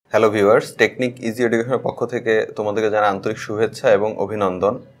Hello viewers, technique easy এডুকেশনের পক্ষ থেকে তোমাদেরকে জানাই আন্তরিক শুভেচ্ছা এবং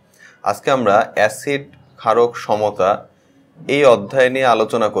অভিনন্দন। আজকে আমরা অ্যাসিড ক্ষারক সমতা এই অধ্যায় নিয়ে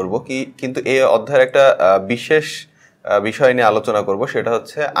আলোচনা করব কিন্তু এই অধ্যায়ের একটা বিশেষ বিষয় নিয়ে আলোচনা করব, সেটা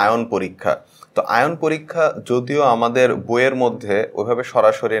হচ্ছে আয়ন পরীক্ষা। তো আয়ন পরীক্ষা যদিও আমাদের বইয়ের মধ্যে ওইভাবে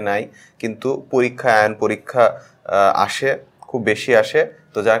সরাসরি নাই, কিন্তু পরীক্ষায় আয়ন পরীক্ষা আসে, খুব বেশি আসে।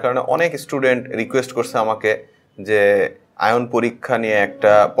 তো যার কারণে অনেক স্টুডেন্ট রিকোয়েস্ট করছে আমাকে যে আয়ন পরীক্ষা নিয়ে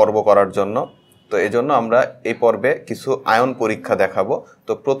একটা পর্ব করার জন্য। তো এই জন্য আমরা এই পর্বে কিছু আয়ন পরীক্ষা দেখাবো।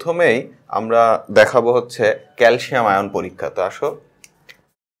 তো প্রথমেই আমরা দেখাবো হচ্ছে ক্যালসিয়াম আয়ন পরীক্ষা। তো আসো।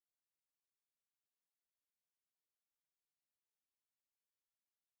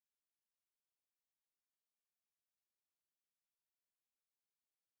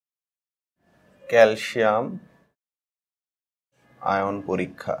 ক্যালসিয়াম আয়ন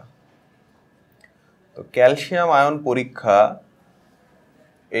পরীক্ষা। তো ক্যালসিয়াম আয়ন পরীক্ষা,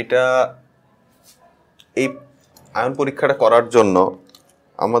 এই আয়ন পরীক্ষাটা করার জন্য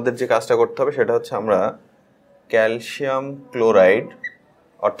আমাদের যে কাজটা করতে হবে সেটা হচ্ছে আমরা ক্যালসিয়াম ক্লোরাইড,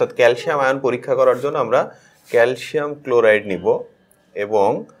 অর্থাৎ ক্যালসিয়াম আয়ন পরীক্ষা করার জন্য আমরা ক্যালসিয়াম ক্লোরাইড নিব এবং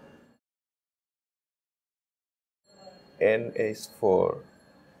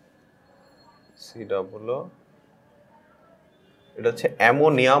NH4COO, এটা হচ্ছে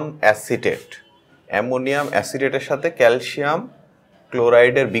অ্যামোনিয়াম অ্যাসিটেট। অ্যামোনিয়াম অ্যাসিটেটের সাথে ক্যালসিয়াম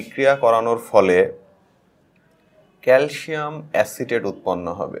ক্লোরাইডের বিক্রিয়া করানোর ফলে ক্যালসিয়াম অ্যাসিটেট উৎপন্ন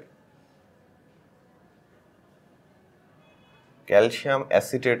হবে। ক্যালসিয়াম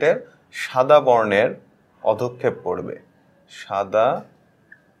অ্যাসিটেটের সাদা বর্ণের অধক্ষেপ পড়বে, সাদা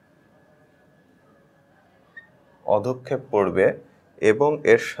অধক্ষেপ পড়বে এবং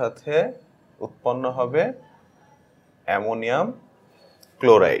এর সাথে উৎপন্ন হবে অ্যামোনিয়াম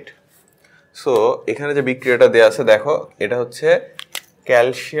ক্লোরাইড। সো এখানে যে বিক্রিয়াটা দেওয়া আছে দেখো, এটা হচ্ছে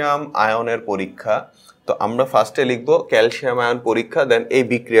ক্যালসিয়াম আয়নের পরীক্ষা। তো আমরা ফার্স্টে লিখবো ক্যালসিয়াম আয়ন পরীক্ষা, দেন এই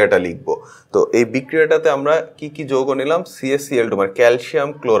বিক্রিয়াটা লিখবো। তো এই বিক্রিয়াটাতে আমরা কি কি যৌগ নিলাম? CaCl2 মানে ক্যালসিয়াম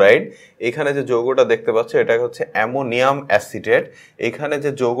ক্লোরাইড। এখানে যে যৌগটা দেখতে পাচ্ছ এটা হচ্ছে অ্যামোনিয়াম অ্যাসিটেট। এখানে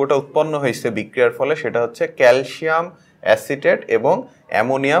যে যৌগটা উৎপন্ন হয়েছে বিক্রিয়ার ফলে সেটা হচ্ছে ক্যালসিয়াম অ্যাসিটেট এবং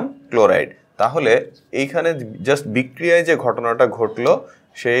অ্যামোনিয়াম ক্লোরাইড। তাহলে এইখানে জাস্ট বিক্রিয়ায় যে ঘটনাটা ঘটলো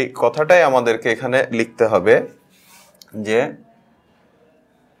সেই কথাটাই আমাদেরকে এখানে লিখতে হবে, যে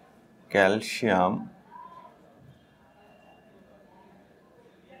ক্যালসিয়াম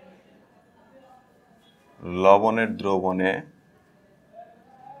লবণের দ্রবণে,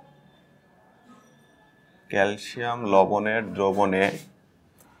 ক্যালসিয়াম লবণের দ্রবণে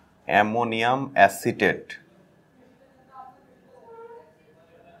অ্যামোনিয়াম অ্যাসিটেট,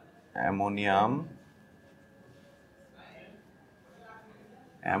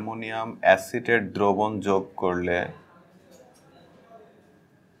 অ্যামোনিয়াম অ্যাসিটেট দ্রবণ যোগ করলে,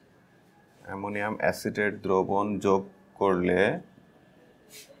 অ্যামোনিয়াম অ্যাসিটেট দ্রবণ যোগ করলে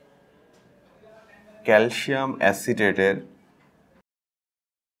ক্যালসিয়াম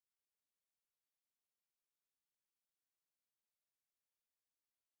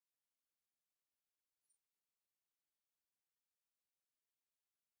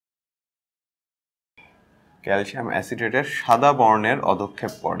অ্যাসিটেটের সাদা বর্ণের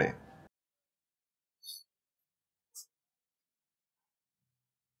অধক্ষেপ পড়ে।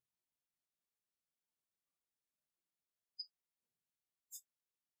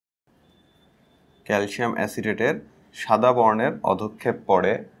 ক্যালসিয়াম অ্যাসিটেটের সাদা বর্ণের অধক্ষেপ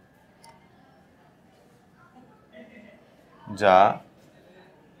পড়ে, যা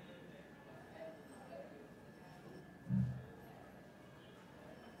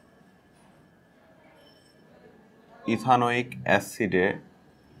ইথানোয়িক অ্যাসিডে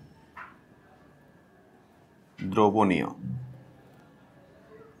দ্রবণীয়,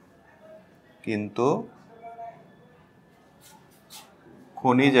 কিন্তু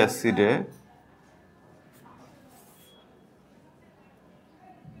খনিজ অ্যাসিডে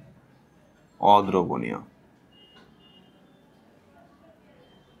অদ্রবণীয়।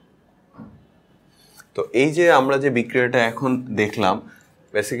 তো এই যে আমরা যে বিক্রিয়াটা এখন দেখলাম,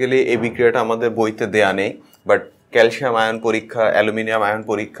 বেসিক্যালি এই বিক্রিয়াটা আমাদের বইতে দেয়া নেই, বাট ক্যালসিয়াম আয়ন পরীক্ষা, অ্যালুমিনিয়াম আয়ন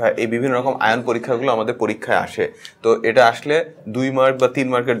পরীক্ষা, এই বিভিন্ন রকম আয়ন পরীক্ষাগুলো আমাদের পরীক্ষায় আসে। তো এটা আসলে 2 মার্ক বা 3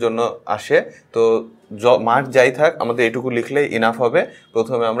 মার্কের জন্য আসে। তো মার্ক যাই থাক, আমাদের এটুকু লিখলেই ইনাফ হবে।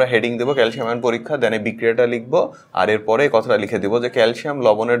 প্রথমে আমরা হেডিং দেবো ক্যালসিয়াম আয়ন পরীক্ষা, দেন এই বিক্রিয়াটা লিখবো, আর এরপরে কথাটা লিখে দেবো যে ক্যালসিয়াম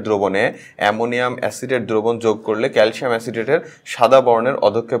লবণের দ্রবণে অ্যামোনিয়াম অ্যাসিডের দ্রবণ যোগ করলে ক্যালসিয়াম অ্যাসিডেটের সাদা বর্ণের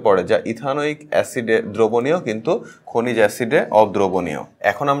অধক্ষেপ পড়ে, যা ইথানোয়িক অ্যাসিডে দ্রবণীয় কিন্তু খনিজ অ্যাসিডে অদ্রবণীয়।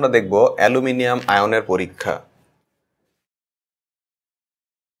 এখন আমরা দেখব অ্যালুমিনিয়াম আয়নের পরীক্ষা।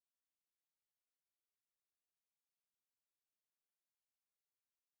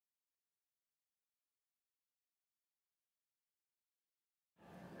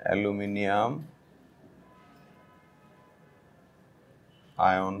 অ্যালুমিনিয়াম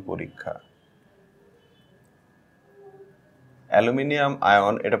আয়ন পরীক্ষা। অ্যালুমিনিয়াম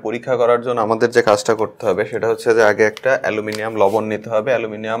আয়ন এটা পরীক্ষা করার জন্য আমাদের যে কাজটা করতে হবে সেটা হচ্ছে যে আগে একটা অ্যালুমিনিয়াম লবণ নিতে হবে।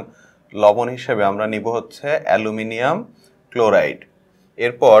 অ্যালুমিনিয়াম লবণ হিসেবে আমরা নিব হচ্ছে অ্যালুমিনিয়াম ক্লোরাইড।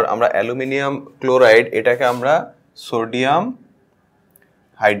 এরপর আমরা অ্যালুমিনিয়াম ক্লোরাইড এটাকে আমরা সোডিয়াম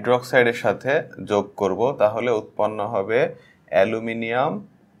হাইড্রোক্সাইডের সাথে যোগ করব, তাহলে উৎপন্ন হবে অ্যালুমিনিয়াম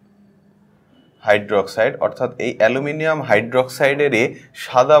হাইড্রোক্সাইড। অর্থাৎ এই অ্যালুমিনিয়াম হাইড্রোক্সাইডেরই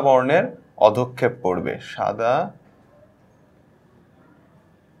সাদা বর্ণের অধক্ষেপ পড়বে, সাদা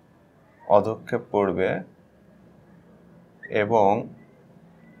অধক্ষেপ পড়বে এবং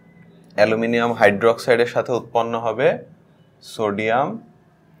অ্যালুমিনিয়াম হাইড্রোক্সাইডের সাথে উৎপন্ন হবে সোডিয়াম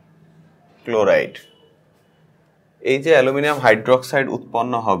ক্লোরাইড। এই যে অ্যালুমিনিয়াম হাইড্রোক্সাইড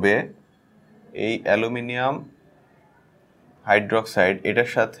উৎপন্ন হবে, এই অ্যালুমিনিয়াম হাইড্রোক্সাইড এটার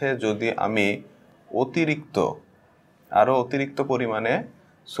সাথে যদি আমি আরো অতিরিক্ত পরিমাণে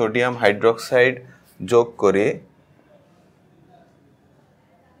সোডিয়াম হাইড্রোক্সাইড যোগ করি,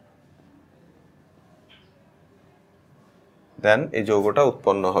 দেন এই যৌগটা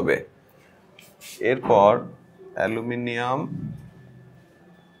উৎপন্ন হবে। এরপর অ্যালুমিনিয়াম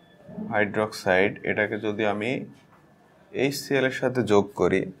হাইড্রোক্সাইড এটাকে যদি আমি HCl এর সাথে যোগ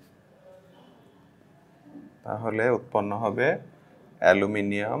করি, তাহলে উৎপন্ন হবে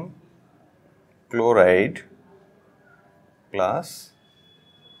অ্যালুমিনিয়াম ক্লোরাইড প্লাস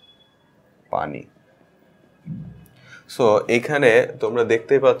পানি। সো এখানে তোমরা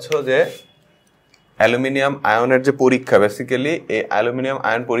দেখতেই পাচ্ছ যে অ্যালুমিনিয়াম আয়নের যে পরীক্ষা, বেসিক্যালি এই অ্যালুমিনিয়াম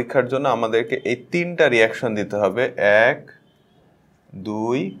আয়ন পরীক্ষার জন্য আমাদেরকে এই তিনটা রিয়াকশন দিতে হবে, 1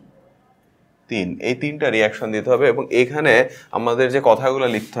 2 3, এই তিনটা রিয়াকশন দিতে হবে। এবং এখানে আমাদের যে কথাগুলো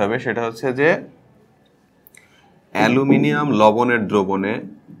লিখতে হবে সেটা হচ্ছে যে অ্যালুমিনিয়াম লবণের দ্রবণে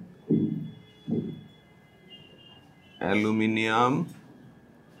অ্যালুমিনিয়াম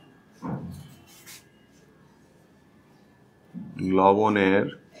লবণের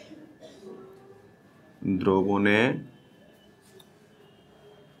দ্রবণে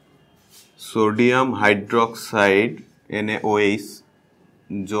সোডিয়াম হাইড্রোক্সাইড NaOH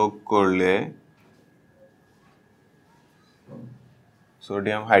যোগ করলে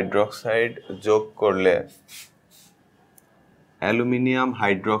অ্যালুমিনিয়াম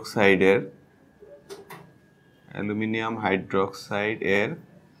হাইড্রোক্সাইডের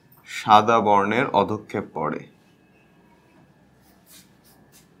সাদা বর্ণের অধক্ষেপ পড়ে,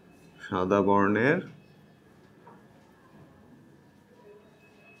 সাদা বর্ণের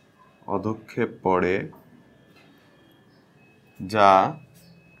অধক্ষেপ পড়ে, যা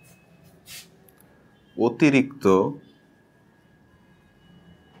অতিরিক্ত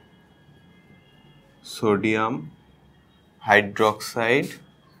সোডিয়াম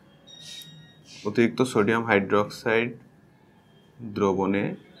হাইড্রোক্সাইড দ্রবণে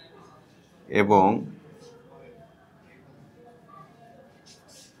এবং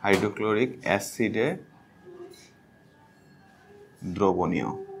হাইড্রোক্লোরিক অ্যাসিডে দ্রবণীয়।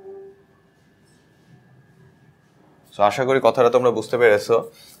 সো আশা করি কথাটা তোমরা বুঝতে পেরেছো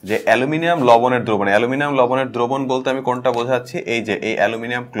যে অ্যালুমিনিয়াম লবণের দ্রবণ বলতে আমি কোনটা বোঝাচ্ছি, এই যে এই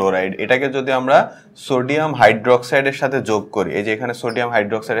অ্যালুমিনিয়াম ক্লোরাইড এটাকে যদি আমরা সোডিয়াম হাইড্রোক্সাইডের সাথে যোগ করি, এই যে এখানে সোডিয়াম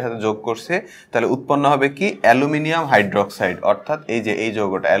হাইড্রোক্সাইডের সাথে যোগ করছে, তাহলে উৎপন্ন হবে কি অ্যালুমিনিয়াম হাইড্রোক্সাইড। অর্থাৎ এই যে এই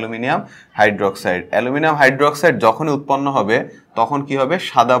যৌগটা অ্যালুমিনিয়াম হাইড্রোক্সাইড যখনই উৎপন্ন হবে তখন কি হবে,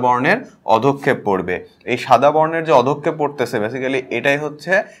 সাদা বর্ণের অধক্ষেপ পড়বে। এই সাদা বর্ণের যে অধক্ষেপ পড়তেছে বেসিক্যালি এটাই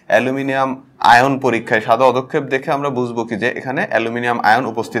হচ্ছে অ্যালুমিনিয়াম আয়ন পরীক্ষায় সাদা অধক্ষেপ দেখে আমরা বুঝবো কি যে এখানে অ্যালুমিনিয়াম আয়ন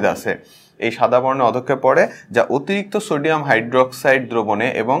উপস্থিত আছে। এই সাদা বর্ণে অধক্ষেপ পড়ে যা অতিরিক্ত সোডিয়াম হাইড্রোক্সাইড দ্রবণে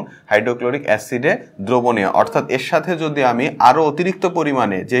এবং হাইড্রোক্লোরিক অ্যাসিডে দ্রবণীয়। অর্থাৎ এর সাথে যদি আমি আরো অতিরিক্ত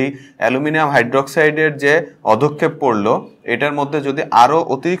পরিমাণে যেই অ্যালুমিনিয়াম হাইড্রোক্সাইডের যে অধক্ষেপ পড়লো এটার মধ্যে যদি আরো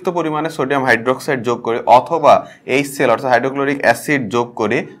অতিরিক্ত পরিমাণে সোডিয়াম হাইড্রোক্সাইড যোগ করি অথবা HCl অর্থাৎ হাইড্রোক্লোরিক অ্যাসিড যোগ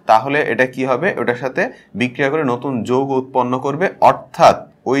করি, তাহলে এটা কি হবে, ওটার সাথে বিক্রিয়া করে নতুন যৌগ উৎপন্ন করবে, অর্থাৎ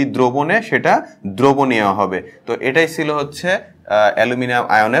ওই দ্রবণে সেটা দ্রবণীয় হবে। তো এটাই ছিল হচ্ছে অ্যালুমিনিয়াম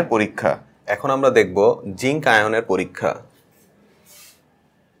আয়নের পরীক্ষা। এখন আমরা দেখব জিঙ্ক আয়নের পরীক্ষা।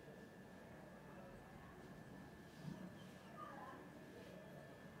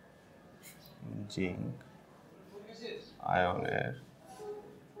 জিঙ্ক আয়নের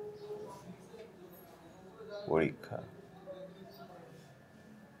পরীক্ষা।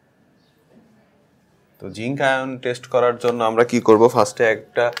 তো জিঙ্ক আয়ন টেস্ট করার জন্য আমরা কি করব, ফার্স্টে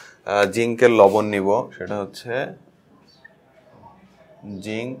একটা জিঙ্কের লবণ নিব, সেটা হচ্ছে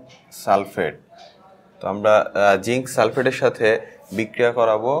জিঙ্ক সালফেট। তো আমরা জিঙ্ক সালফেটের সাথে বিক্রিয়া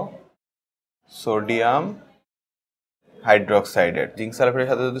করাবো সোডিয়াম হাইড্রোক্সাইডের। জিঙ্ক সালফেটের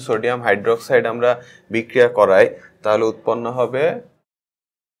সাথে যদি সোডিয়াম হাইড্রোক্সাইড আমরা বিক্রিয়া করাই তাহলে উৎপন্ন হবে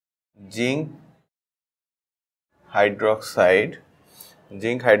জিঙ্ক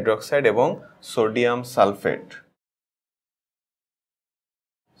হাইড্রোক্সাইড এবং সোডিয়াম সালফেট।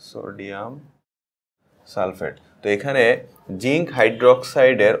 তো এখানে জিঙ্ক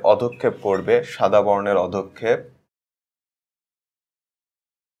হাইড্রোক্সাইডের অধক্ষেপ পড়বে সাদা বর্ণের অধক্ষেপ,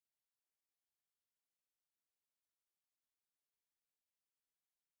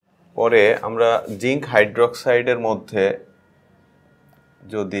 পরে আমরা জিঙ্ক হাইড্রোক্সাইডের মধ্যে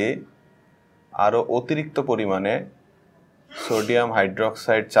যদি আরো অতিরিক্ত পরিমাণে সোডিয়াম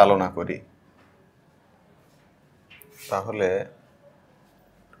হাইড্রোক্সাইড চালনা করি তাহলে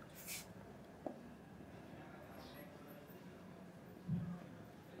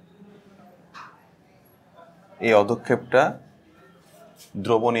এই অধক্ষেপটা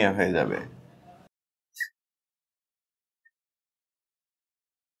দ্রবণীয় হয়ে যাবে।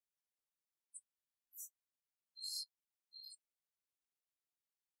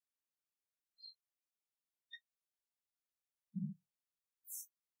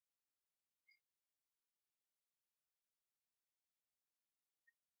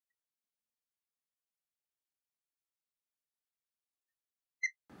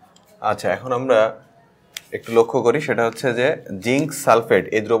 আচ্ছা, এখন আমরা একটু লক্ষ্য করি, সেটা হচ্ছে যে জিঙ্ক সালফেট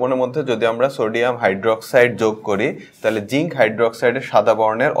এই দ্রবণের মধ্যে যদি আমরা সোডিয়াম হাইড্রোক্সাইড যোগ করি তাহলে জিঙ্ক হাইড্রোক্সাইডের সাদা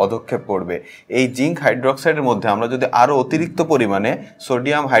বর্ণের অধক্ষেপ পড়বে। এই জিঙ্ক হাইড্রোক্সাইডের মধ্যে আমরা যদি আরো অতিরিক্ত পরিমাণে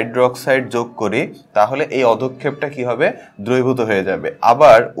সোডিয়াম হাইড্রোক্সাইড যোগ করি তাহলে এই অধক্ষেপটা কি হবে, দ্রবীভূত হয়ে যাবে।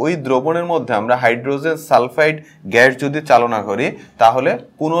 আবার ওই দ্রবণের মধ্যে আমরা হাইড্রোজেন সালফাইড গ্যাস যদি চালনা করি তাহলে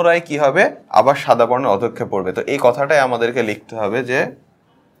পুনরায় কি হবে, আবার সাদা বর্ণের অধক্ষেপ পড়বে। তো এই কথাটাই আমাদেরকে লিখতে হবে যে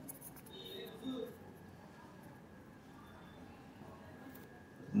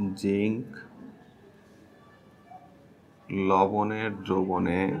জিঙ্ক লবণের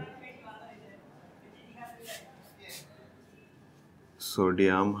দ্রবণে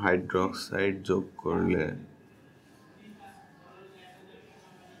সোডিয়াম হাইড্রোক্সাইড যোগ করলে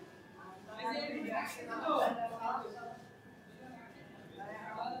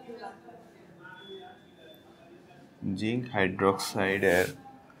জিঙ্ক হাইড্রোক্সাইডের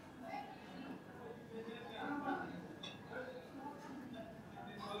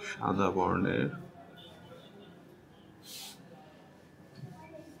সাদা বর্ণের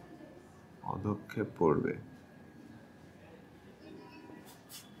অধক্ষেপ পড়বে।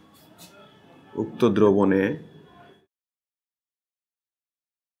 উক্ত দ্রবণে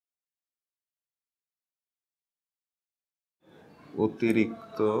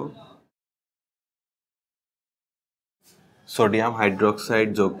অতিরিক্ত সোডিয়াম হাইড্রোক্সাইড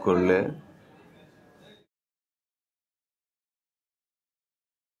যোগ করলে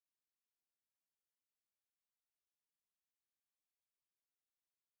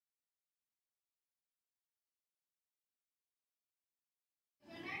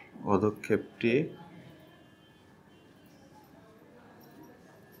অধক্ষেপটি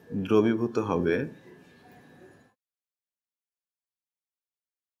দ্রবীভূত হবে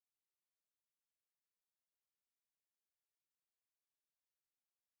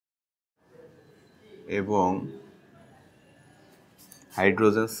এবং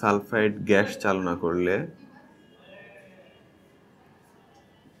হাইড্রোজেন সালফাইড গ্যাস চালনা করলে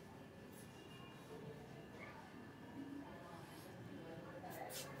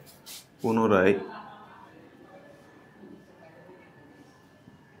পুনরায়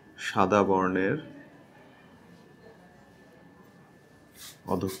সাদা বর্ণের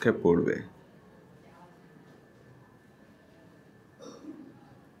অধক্ষেপ পড়বে।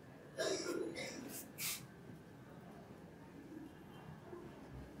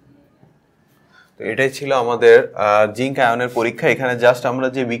 এটাই ছিল আমাদের জিঙ্ক আয়নের পরীক্ষা। এখানে জাস্ট আমরা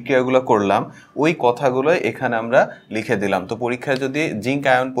যে বিক্রিয়াগুলো করলাম ওই কথাগুলো এখানে আমরা লিখে দিলাম। তো পরীক্ষায় যদি জিঙ্ক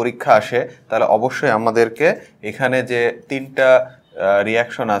আয়ন পরীক্ষা আসে তাহলে অবশ্যই আমাদেরকে এখানে যে তিনটা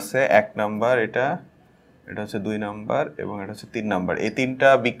রিয়াকশন আছে, 1 নাম্বার, এটা হচ্ছে 2 নাম্বার এবং এটা হচ্ছে 3 নাম্বার, এই তিনটা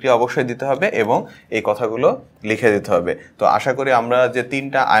বিক্রিয়া অবশ্যই দিতে হবে এবং এই কথাগুলো লিখে দিতে হবে। তো আশা করি আমরা যে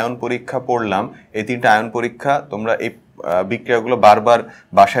তিনটা আয়ন পরীক্ষা পড়লাম এই তিনটা আয়ন পরীক্ষা তোমরা এই বিক্রিয়াগুলো বারবার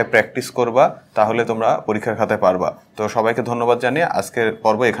বাসায় প্র্যাকটিস করবা, তাহলে তোমরা পরীক্ষার খাতায় পারবা। তো সবাইকে ধন্যবাদ জানিয়ে আজকের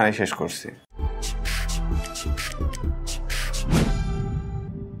পর্ব এখানেই শেষ করছি।